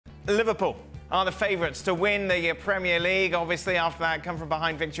Liverpool are the favourites to win the Premier League. Obviously, after that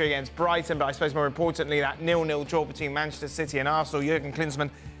come-from-behind victory against Brighton, but I suppose more importantly, that 0-0 draw between Manchester City and Arsenal. Jurgen Klinsmann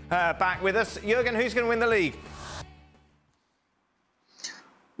back with us. Jurgen, who's going to win the league?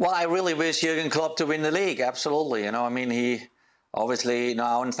 Well, I really wish Jurgen Klopp to win the league. Absolutely. I mean, he obviously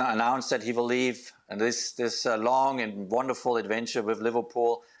now announced that he will leave this long and wonderful adventure with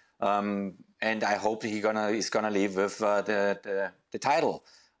Liverpool. And I hope he's gonna leave with the title.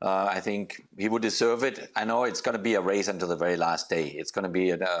 I think he would deserve it. I know it's going to be a race until the very last day. It's going to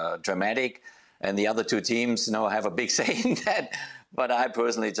be dramatic, and the other two teams, have a big say in that. But I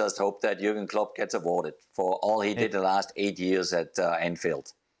personally just hope that Jurgen Klopp gets awarded for all he did the last 8 years at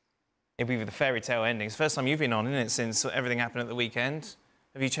Anfield. It'll be with the fairy tale endings. First time you've been on, isn't it, since everything happened at the weekend?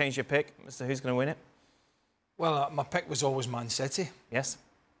 Have you changed your pick as to who's going to win it? Well, my pick was always Man City. Yes.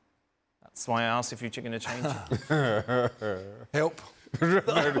 That's why I asked if you're going to change it. Help.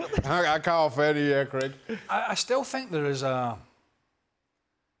 I can't fair to you, Craig. I still think there's a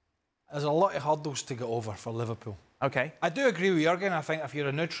lot of hurdles to get over for Liverpool. OK. I do agree with Jurgen. I think if you're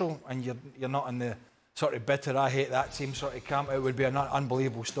a neutral and you're not in the sort of bitter, I hate that team sort of camp, it would be an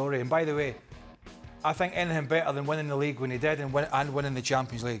unbelievable story. And by the way, I think anything better than winning the league when he did and winning the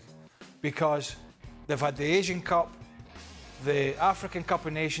Champions League. Because they've had the Asian Cup, the African Cup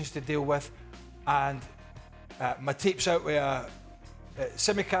of Nations to deal with, and Matip's out with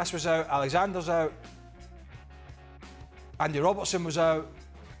Tsimikas was out, Alexander's out, Andy Robertson was out,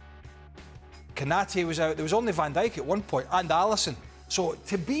 Kanate was out. There was only Van Dijk at one point, and Alisson. So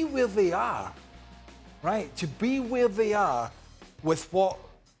to be where they are, right, to be where they are with what...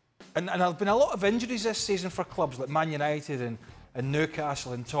 And there have been a lot of injuries this season for clubs like Man United and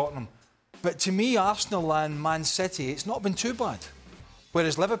Newcastle and Tottenham. But to me, Arsenal and Man City, it's not been too bad.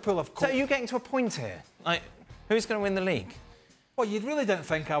 Whereas Liverpool have... So are you getting to a point here? Like, who's going to win the league? Well, you really didn't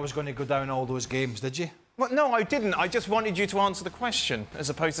think I was going to go down all those games, did you? Well, no, I didn't. I just wanted you to answer the question, as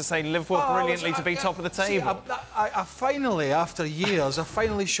opposed to say Liverpool brilliantly to be top of the table. See, I finally, after years, I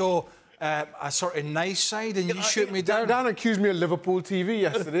finally show a sort of nice side, and you shoot me down. Dan accused me of Liverpool TV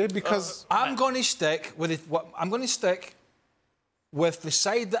yesterday because... I'm going to stick with it. I'm going to stick with the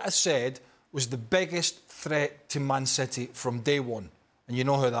side that I said was the biggest threat to Man City from day one. And you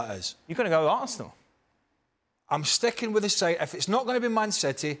know who that is. You're going to go with Arsenal? I'm sticking with the side. If it's not going to be Man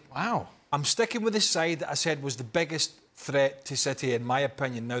City... Wow. I'm sticking with the side that I said was the biggest threat to City, in my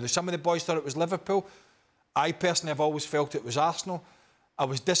opinion. Now, some of the boys thought it was Liverpool. I personally have always felt it was Arsenal. I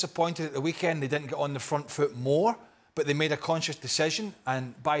was disappointed at the weekend they didn't get on the front foot more, but they made a conscious decision.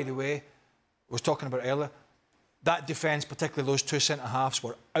 And, by the way, I was talking about it earlier, that defence, particularly those two centre-halves,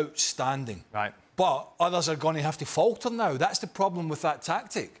 were outstanding. Right. But others are going to have to falter now. That's the problem with that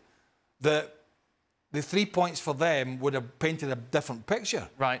tactic. The 3 points for them would have painted a different picture.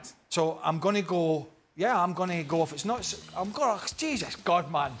 Right. So I'm going to go... Yeah, I'm going to go if it's not... I'm going to... Jesus,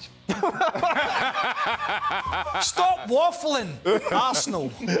 God, man. Stop waffling. Arsenal.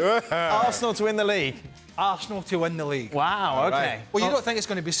 Arsenal to win the league. Arsenal to win the league. Wow, OK. Right. Well, you don't think it's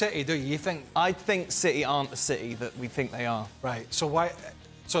going to be City, do you? You think... I think City aren't the City that we think they are. Right, so why...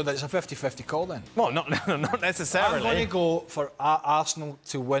 So that's a 50-50 call, then? Well, not necessarily. I'm going to go for Arsenal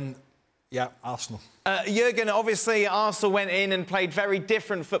to win... Yeah, Arsenal. Jurgen, obviously, Arsenal went in and played very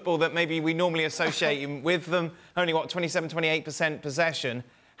different football that maybe we normally associate with them. Only, 27-28% possession.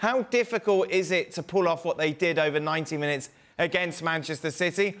 How difficult is it to pull off what they did over 90 minutes against Manchester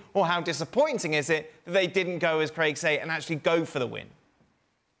City? Or how disappointing is it that they didn't go, as Craig said, and actually go for the win?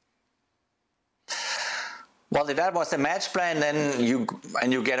 Well, if that was the match plan, then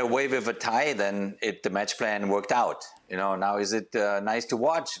you get away with a tie, then the match plan worked out. Now is it nice to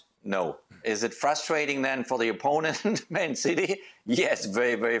watch? No. Is it frustrating then for the opponent, Man City? Yes,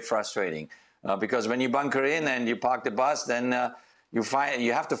 very, very frustrating. Because when you bunker in and you park the bus, then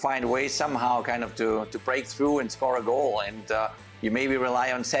you have to find ways somehow kind of to break through and score a goal. And you maybe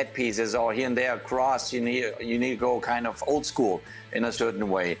rely on set pieces or here and there cross. You need to go kind of old school in a certain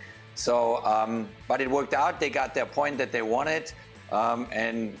way. So, but it worked out. They got their point that they wanted,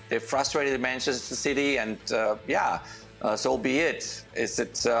 and they frustrated Manchester City. And yeah. So be it. Is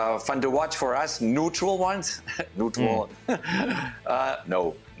it fun to watch for us? Neutral ones? Neutral?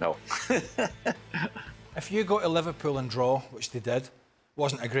 No. If you go to Liverpool and draw, which they did,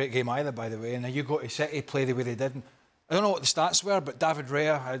 wasn't a great game either, by the way, and then you go to City, play the way they did. I don't know what the stats were, but David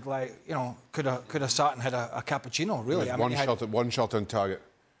Raya had, could have sat and had a cappuccino, really. One shot on target.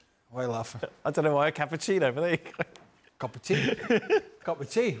 Why laughing? I don't know why a cappuccino, but there you go. Cup of tea. Cup of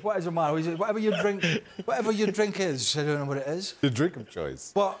tea. What is it, man? Whatever your drink is, I don't know what it is. The drink of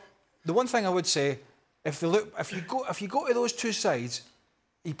choice. But the one thing I would say, if you go to those two sides,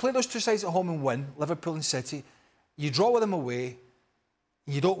 you play those two sides at home and win, Liverpool and City. You draw with them away.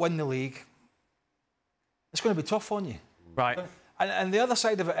 You don't win the league. It's going to be tough on you. Right. And the other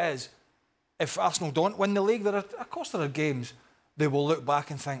side of it is, if Arsenal don't win the league, of course there are games they will look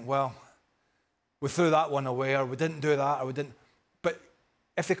back and think, well, we threw that one away, or we didn't do that, or we didn't. But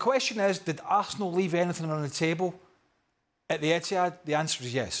if the question is, did Arsenal leave anything on the table at the Etihad? The answer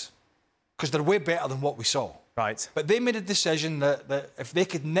is yes, because they're way better than what we saw. Right. But they made a decision that if they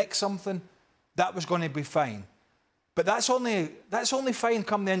could nick something, that was going to be fine. But that's only fine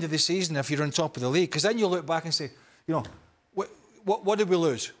come the end of the season if you're on top of the league, because then you look back and say, you know, what did we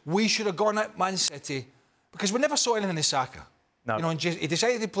lose? We should have gone at Man City, because we never saw anything in Saka. No. You know, he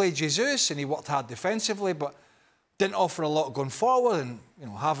decided to play Jesus and he worked hard defensively, but didn't offer a lot going forward. And you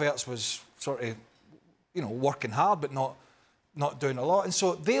know, Havertz was sort of, you know, working hard but not doing a lot. And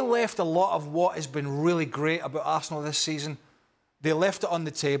so they left a lot of what has been really great about Arsenal this season. They left it on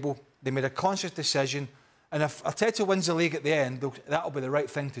the table. They made a conscious decision. And if Arteta wins the league at the end, that'll be the right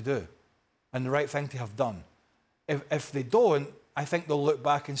thing to do and the right thing to have done. If they don't, I think they'll look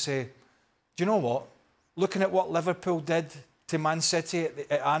back and say, do you know what? Looking at what Liverpool did to Man City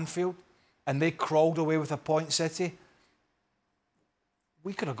at Anfield, and they crawled away with a point, City,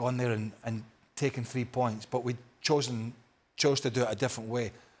 we could have gone there and taken 3 points, but we chose to do it a different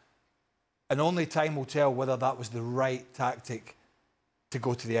way. And only time will tell whether that was the right tactic to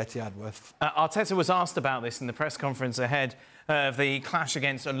go to the Etihad with. Arteta was asked about this in the press conference ahead of the clash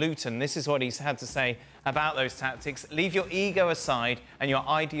against Luton. This is what he's had to say about those tactics. Leave your ego aside and your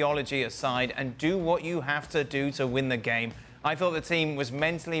ideology aside and do what you have to do to win the game. I thought the team was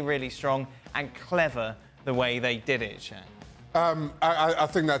mentally really strong and clever the way they did it, Shane. I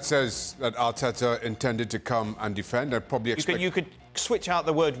think that says that Arteta intended to come and defend. I'd probably expect... You could switch out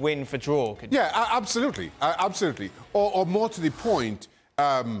the word win for draw, could you? Yeah, absolutely. Absolutely. Or more to the point,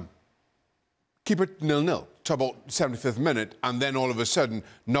 keep it 0-0 to about 75th minute, and then all of a sudden,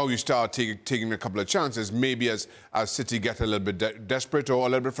 now you start taking a couple of chances, maybe as City get a little bit desperate or a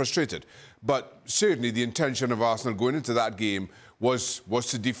little bit frustrated. But certainly the intention of Arsenal going into that game was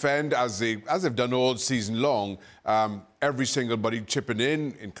to defend as they've done all season long, every single body chipping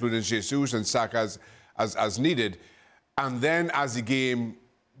in, including Jesus and Saka as needed. And then as the game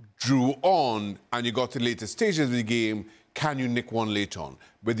drew on and you got to the later stages of the game, can you nick one late on?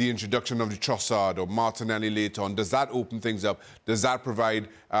 With the introduction of the Trossard or Martinelli late on, does that open things up? Does that provide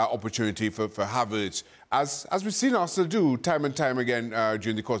opportunity for Havertz? As we've seen Arsenal do time and time again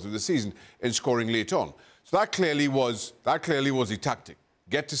during the course of the season in scoring late on. So that clearly was the tactic.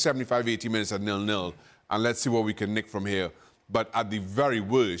 Get to 75, 80 minutes at 0-0 and let's see what we can nick from here. But at the very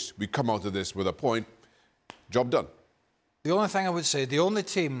worst, we come out of this with a point. Job done. The only thing I would say, the only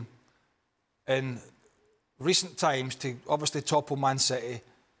team in recent times to obviously topple Man City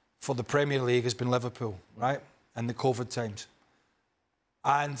for the Premier League has been Liverpool, right? In the COVID times.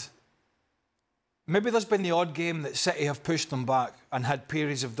 And maybe there's been the odd game that City have pushed them back and had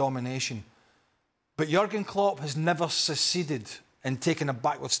periods of domination. But Jurgen Klopp has never succeeded in taking a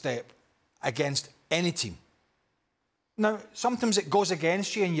backward step against any team. Now, sometimes it goes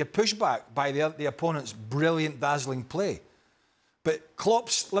against you and you push back by the opponent's brilliant, dazzling play. But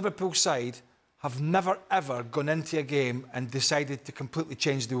Klopp's Liverpool side have never, ever gone into a game and decided to completely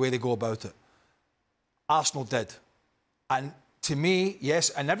change the way they go about it. Arsenal did. And to me,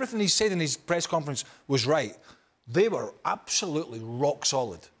 yes, and everything he said in his press conference was right. They were absolutely rock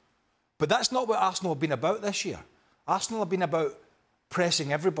solid. But that's not what Arsenal have been about this year. Arsenal have been about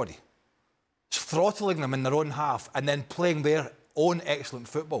pressing everybody, throttling them in their own half and then playing their own excellent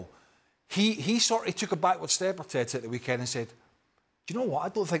football. He sort of took a backward step, Arteta, at the weekend and said, do you know what, I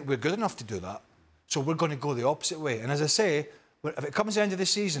don't think we're good enough to do that. So we're going to go the opposite way. And as I say, if it comes to the end of the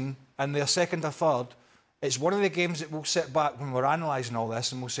season and they're second or third, it's one of the games that we'll sit back when we're analysing all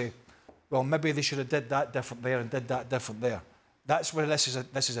this and we'll say, well, maybe they should have did that different there and did that different there. That's where this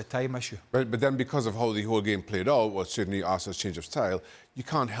is a time issue. But then because of how the whole game played out, well, certainly Arsenal's change of style, you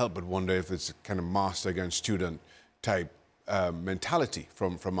can't help but wonder if it's a kind of master against student type mentality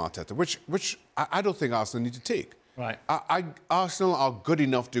from Arteta, which I don't think Arsenal need to take. Right. Arsenal are good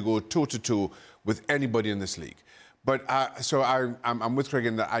enough to go toe-to-toe with anybody in this league. But so I'm with Craig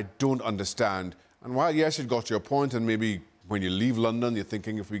in that I don't understand. And while, yes, it got to your point, and maybe when you leave London, you're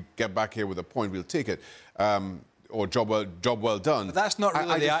thinking if we get back here with a point, we'll take it. Or job well done. But that's not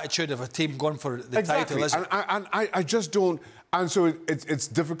really the attitude of a team going for the title, is it? And I just don't... And so it's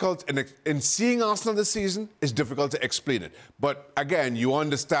difficult, in seeing Arsenal this season, it's difficult to explain it. But again, you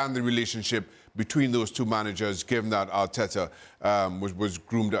understand the relationship between those two managers, given that Arteta was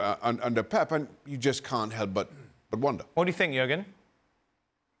groomed under Pep, and you just can't help but wonder. What do you think, Jurgen?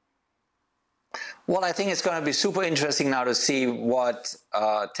 Well, I think it's going to be super interesting now to see what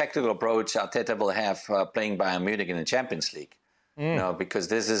technical approach Arteta will have playing Bayern Munich in the Champions League. You know, because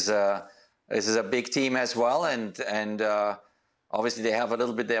this is a big team as well, and obviously they have a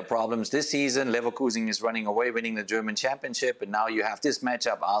little bit their problems this season. Leverkusen is running away, winning the German Championship, and now you have this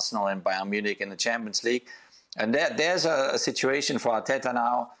matchup, Arsenal and Bayern Munich in the Champions League, and there's a situation for Arteta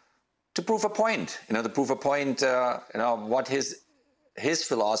now to prove a point. You know, to prove a point. What his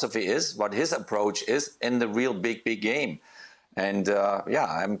philosophy is, what his approach is in the real big game. And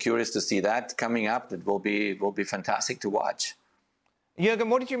I'm curious to see that coming up. It will be fantastic to watch. Jurgen,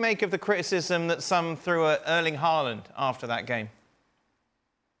 what did you make of the criticism that some threw at Erling Haaland after that game?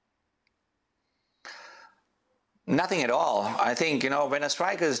 Nothing at all. I think, when a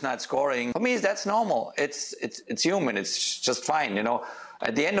striker is not scoring, for me, that's normal. It's human. It's just fine,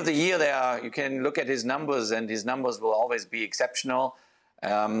 At the end of the year, you can look at his numbers, and his numbers will always be exceptional.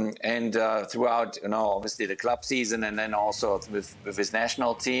 Throughout, obviously the club season, and then also with his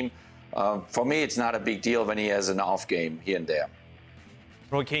national team, for me, it's not a big deal when he has an off game here and there.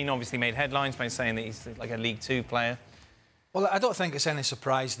 Roy Keane obviously made headlines by saying that he's like a League Two player. Well, I don't think it's any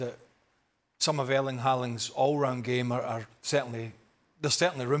surprise that some of Erling Haaland's all-round game there's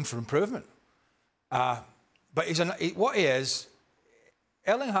certainly room for improvement. But what he is,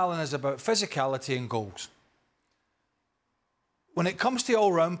 Erling Haaland is about physicality and goals. When it comes to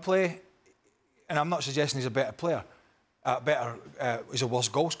all-round play, and I'm not suggesting he's a better player, he's a worse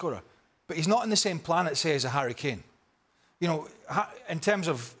goal scorer, but he's not in the same planet, say, as a Harry Kane. In terms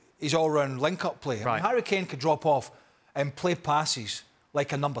of his all-round link-up play, I mean, Harry Kane could drop off and play passes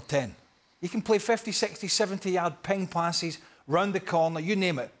like a number 10. He can play 50, 60, 70-yard ping passes, round the corner, you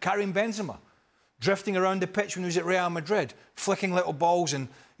name it. Karim Benzema, drifting around the pitch when he was at Real Madrid, flicking little balls and,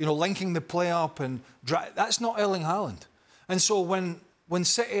 linking the play up. That's not Erling Haaland. And so when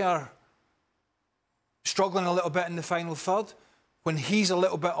City are struggling a little bit in the final third, when he's a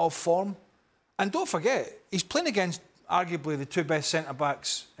little bit off form, and don't forget, he's playing against arguably the two best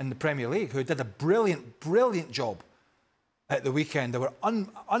centre-backs in the Premier League, who did a brilliant, brilliant job at the weekend. They were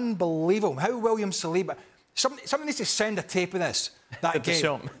unbelievable. How William Saliba... Somebody needs to send a tape of that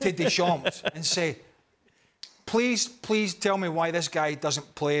game to Deschamps and say, please tell me why this guy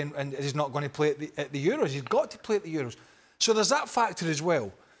doesn't play and is not going to play at the Euros. He's got to play at the Euros. So there's that factor as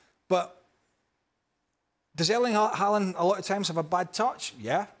well. But does Erling Haaland a lot of times have a bad touch?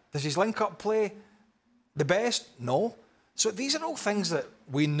 Yeah. Does his link-up play the best? No. So these are all things that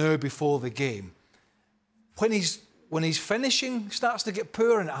we knew before the game. When his finishing starts to get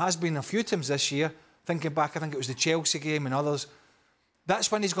poor, and it has been a few times this year, thinking back, I think it was the Chelsea game and others,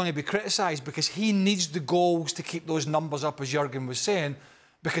 that's when he's going to be criticised, because he needs the goals to keep those numbers up, as Jurgen was saying,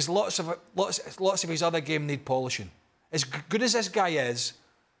 because lots of his other game need polishing. As good as this guy is,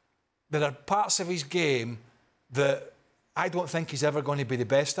 there are parts of his game that I don't think he's ever going to be the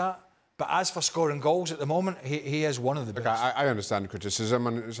best at. But as for scoring goals at the moment, he is one of the best. I understand criticism,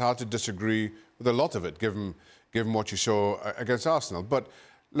 and it's hard to disagree with a lot of it, given what you saw against Arsenal. But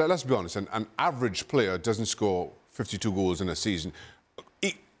let's be honest, an average player doesn't score 52 goals in a season.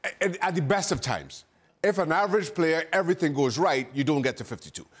 At the best of times, if an average player, everything goes right, you don't get to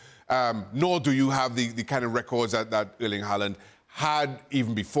 52. Nor do you have the kind of records that Erling Haaland had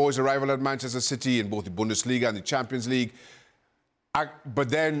even before his arrival at Manchester City in both the Bundesliga and the Champions League. But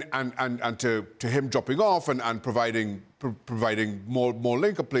then, and to him dropping off and providing more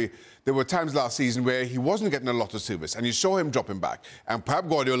link-up play, there were times last season where he wasn't getting a lot of service, and you saw him dropping back. And Pep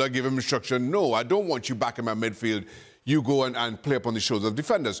Guardiola gave him instruction, no, I don't want you back in my midfield. You go and play up on the shoulders of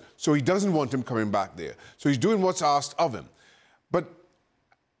defenders. So he doesn't want him coming back there. So he's doing what's asked of him. But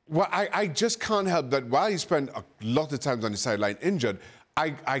I just can't help that while he spent a lot of times on the sideline injured,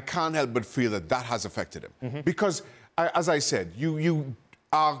 I can't help but feel that has affected him. Mm-hmm. Because... as I said, you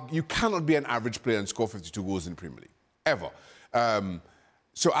cannot be an average player and score 52 goals in the Premier League, ever.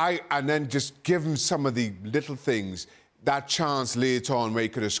 And then just give him some of the little things, that chance later on where he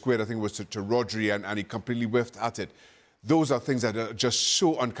could have squared, I think it was to Rodri, and he completely whiffed at it. Those are things that are just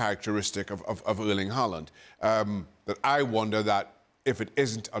so uncharacteristic of Erling Haaland, that I wonder that if it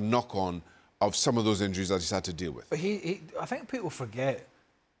isn't a knock-on of some of those injuries that he's had to deal with. But I think people forget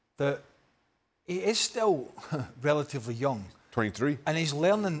that he is still relatively young. 23. And he's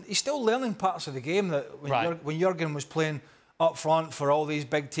still learning parts of the game that when Jurgen was playing up front for all these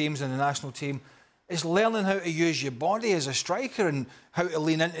big teams in the national team, is learning how to use your body as a striker and how to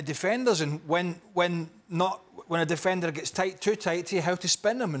lean into defenders, and when a defender gets too tight to you, how to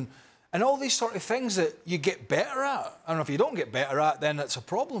spin them, and all these sort of things that you get better at. I don't know, if you don't get better at, then it's a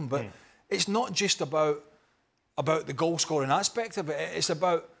problem. But it's not just about the goal-scoring aspect of it. It's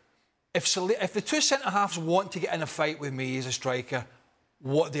about if the two centre-halves want to get in a fight with me as a striker,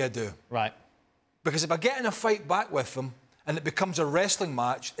 what do I do? Right. Because if I get in a fight back with them and it becomes a wrestling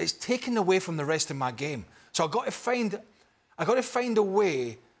match, it's taken away from the rest of my game. So I've got to find a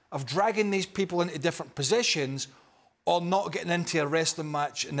way of dragging these people into different positions or not getting into a wrestling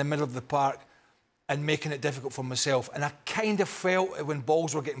match in the middle of the park and making it difficult for myself. And I kind of felt it when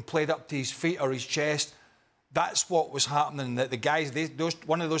balls were getting played up to his feet or his chest. That's what was happening. That the guys,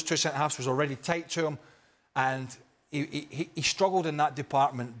 one of those two centre-halves was already tight to him, and he struggled in that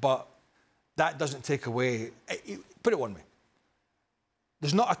department, but that doesn't take away... Put it one way.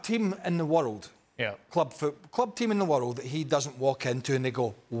 There's not a team in the world, club team in the world, that he doesn't walk into and they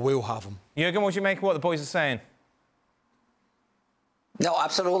go, we'll have him. Jurgen, what do you make of what the boys are saying? No,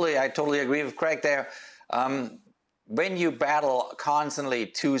 absolutely. I totally agree with Craig there. When you battle constantly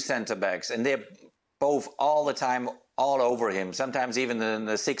two centre-backs, and they're both all the time all over him, sometimes even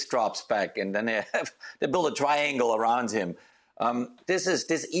the six drops back, and then they build a triangle around him.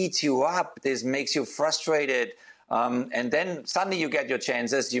 This eats you up. This makes you frustrated. And then suddenly you get your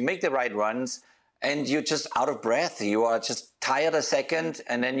chances. You make the right runs, and you're just out of breath. You are just tired a second,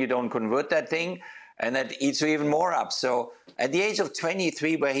 and then you don't convert that thing, and that eats you even more up. So at the age of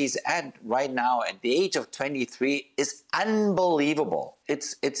 23, where he's at right now, at the age of 23, is unbelievable.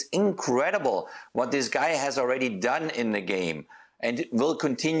 It's incredible what this guy has already done in the game and will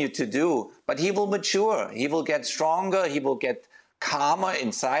continue to do. But he will mature. He will get stronger. He will get calmer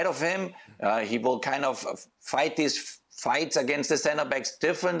inside of him. He will kind of fight these fights against the centre-backs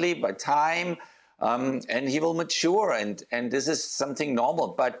differently by time. And he will mature. And this is something normal.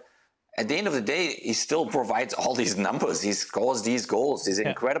 But at the end of the day, he still provides all these numbers. He scores these goals, this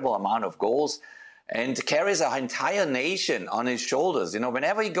incredible amount of goals, and carries an entire nation on his shoulders. You know,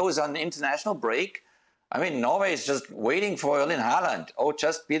 whenever he goes on international break, I mean, Norway is just waiting for Erling Haaland. Oh,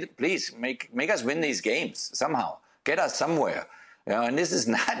 just please make us win these games somehow. Get us somewhere. You know, and this is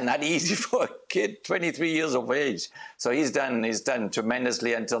not easy for a kid 23 years of age. So he's done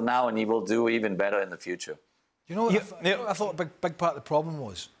tremendously until now, and he will do even better in the future. You know what I thought a big part of the problem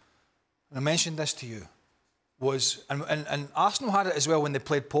was? And I mentioned this to you, was, and Arsenal had it as well when they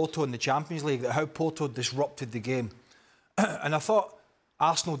played Porto in the Champions League, that how Porto disrupted the game. And I thought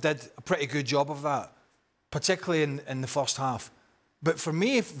Arsenal did a pretty good job of that, particularly in the first half. But for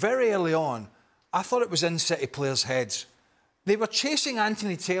me, very early on, I thought it was in City players' heads. They were chasing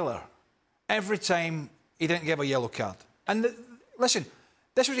Anthony Taylor every time he didn't give a yellow card. And listen,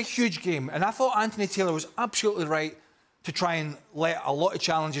 this was a huge game, and I thought Anthony Taylor was absolutely right to try and let a lot of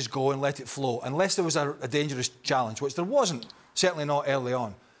challenges go and let it flow, unless there was a dangerous challenge, which there wasn't, certainly not early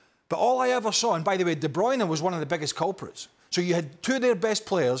on. But all I ever saw, and by the way, De Bruyne was one of the biggest culprits. So you had two of their best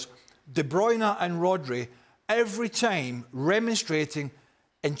players, De Bruyne and Rodri, every time remonstrating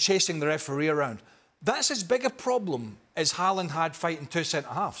and chasing the referee around. That's as big a problem as Haaland had fighting two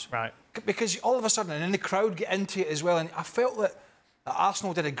centre-halves. Right. Because all of a sudden, and then the crowd get into it as well, and I felt that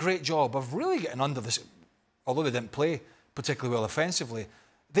Arsenal did a great job of really getting under this. Although they didn't play particularly well offensively,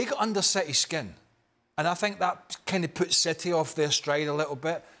 they got under City's skin. And I think that kind of put City off their stride a little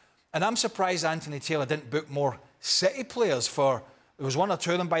bit. And I'm surprised Anthony Taylor didn't book more City players for... There was one or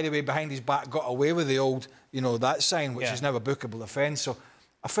two of them, by the way, behind his back, got away with the old, you know, that sign, which is now a bookable offence. So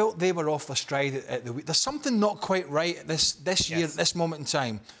I felt they were off their stride at the week. There's something not quite right at this year, at this moment in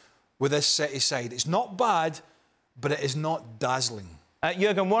time, with this City side. It's not bad, but it is not dazzling.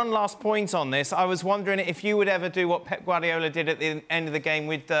 Jurgen, one last point on this. I was wondering if you would ever do what Pep Guardiola did at the end of the game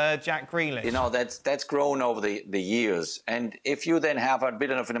with Jack Grealish. You know, that's grown over the years. And if you then have a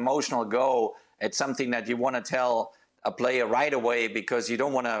bit of an emotional go at something that you want to tell a player right away because you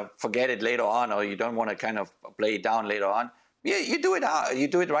don't want to forget it later on, or you don't want to kind of play it down later on, you do it out. You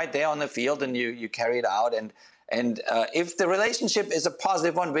do it right there on the field, and you carry it out. And if the relationship is a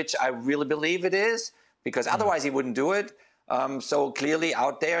positive one, which I really believe it is, because otherwise he wouldn't do it, so clearly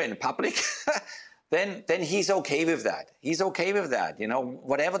out there in public, then he's okay with that. He's okay with that. You know,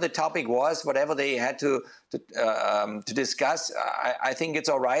 whatever the topic was, whatever they had to discuss, I think it's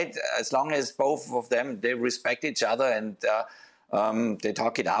all right as long as both of them, they respect each other and they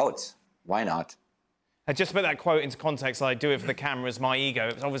talk it out. Why not? And just to put that quote into context, I do it for the cameras, my ego.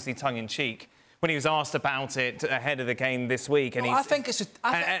 It was obviously tongue-in-cheek. When he was asked about it ahead of the game this week, and,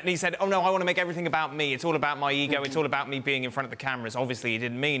 and he said, oh, no, I want to make everything about me. It's all about my ego. It's all about me being in front of the cameras. Obviously, he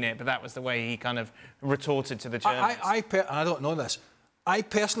didn't mean it, but that was the way he kind of retorted to the journalists. I don't know this. I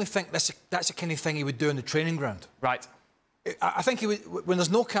personally think that's the kind of thing he would do in the training ground. Right. I think he would, when there's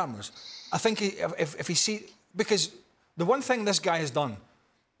no cameras, I think if he see... Because the one thing this guy has done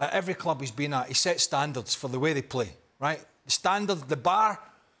at every club he's been at, he set standards for the way they play, right? The standard, the bar...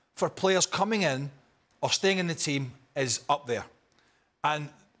 for players coming in or staying in the team is up there. And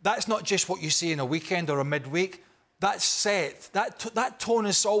that's not just what you see in a weekend or a midweek. That's set. That tone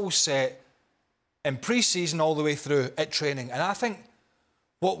is always set in pre-season all the way through at training. And I think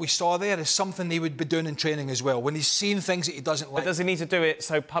what we saw there is something he would be doing in training as well, when he's seen things that he doesn't like. But does he need to do it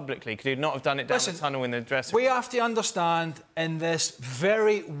so publicly? Could he not have done it down the tunnel in the dressing room? We have to understand, in this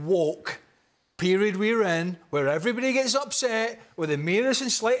very woke period we're in, where everybody gets upset with the merest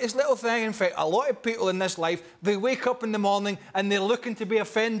and slightest little thing. In fact, a lot of people in this life, they wake up in the morning and they're looking to be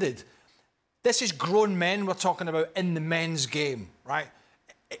offended. This is grown men we're talking about in the men's game, right?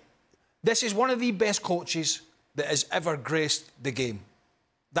 This is one of the best coaches that has ever graced the game.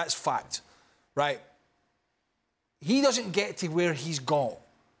 That's fact, right? He doesn't get to where he's got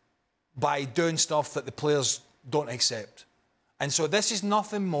by doing stuff that the players don't accept. And so this is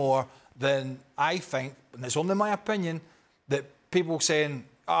nothing more than, I think, and it's only my opinion, that people saying,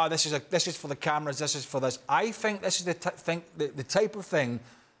 oh, this is for the cameras, this is for this. I think this is the type of thing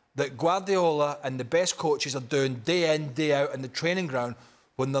that Guardiola and the best coaches are doing day in, day out in the training ground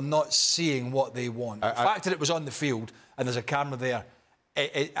when they're not seeing what they want. The fact that it was on the field and there's a camera there,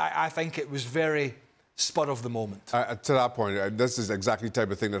 I think it was very spur of the moment. To that point, this is exactly the type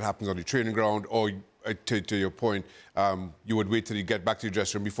of thing that happens on the training ground, or to your point, you would wait till you get back to your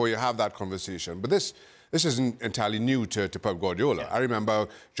dressing room before you have that conversation. But this isn't entirely new to Pep Guardiola. Yeah. I remember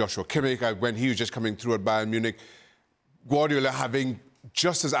Joshua Kimmich, when he was just coming through at Bayern Munich, Guardiola having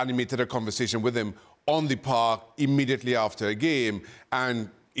just as animated a conversation with him on the park immediately after a game, and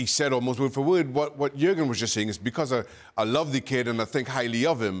he said almost word for word what Jurgen was just saying is because I love the kid and I think highly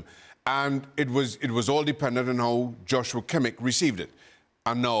of him, and it was all dependent on how Joshua Kimmich received it.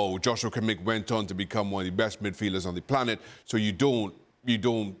 And now Joshua Kimmich went on to become one of the best midfielders on the planet, so you don't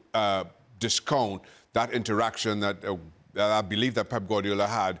discount that interaction that I believe that Pep Guardiola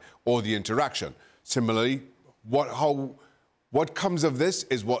had, or the interaction. Similarly, what comes of this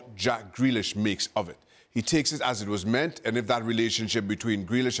is what Jack Grealish makes of it. He takes it as it was meant, and if that relationship between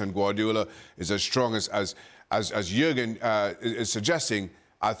Grealish and Guardiola is as strong as Jurgen is suggesting,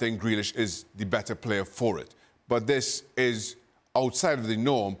 I think Grealish is the better player for it. But this is outside of the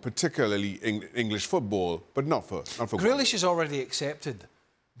norm, particularly in English football, but not for Grealish has already accepted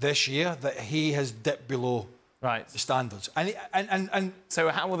this year that he has dipped below the standards. And so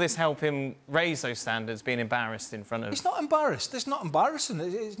how will this help him raise those standards, being embarrassed in front of... He's not embarrassed. It's not embarrassing.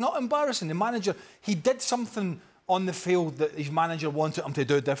 It's not embarrassing. The manager, he did something on the field that his manager wanted him to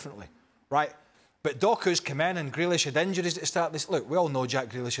do differently, right? But Doku's come in and Grealish had injuries at the start of this. Look, we all know Jack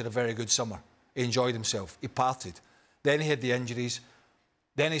Grealish had a very good summer. He enjoyed himself. He partied. Then he had the injuries.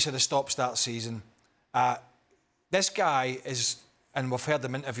 Then he's had a stop-start season. This guy is, and we've heard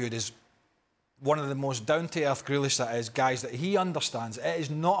him interviewed, is one of the most down-to-earth Grealish that is, guys that he understands. It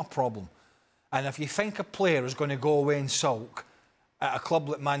is not a problem. And if you think a player is going to go away and sulk at a club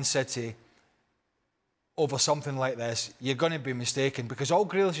like Man City over something like this, you're going to be mistaken, because all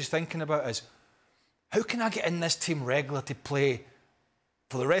Grealish is thinking about is, how can I get in this team regular to play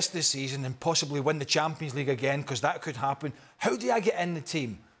for the rest of the season and possibly win the Champions League again, because that could happen? How do I get in the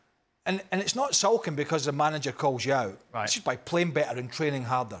team? And it's not sulking because the manager calls you out. Right. It's just by playing better and training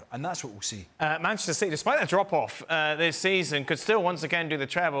harder, and that's what we'll see. Manchester City, despite that drop-off this season, could still once again do the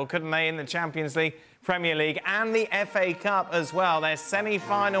treble, couldn't they, in the Champions League, Premier League and the FA Cup as well. Their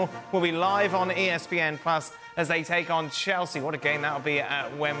semi-final will be live on ESPN Plus as they take on Chelsea. What a game that'll be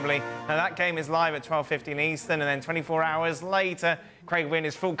at Wembley. Now, that game is live at 12:15 Eastern, and then 24 hours later, Craig will be in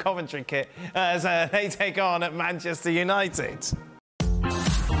his full Coventry kit as they take on at Manchester United.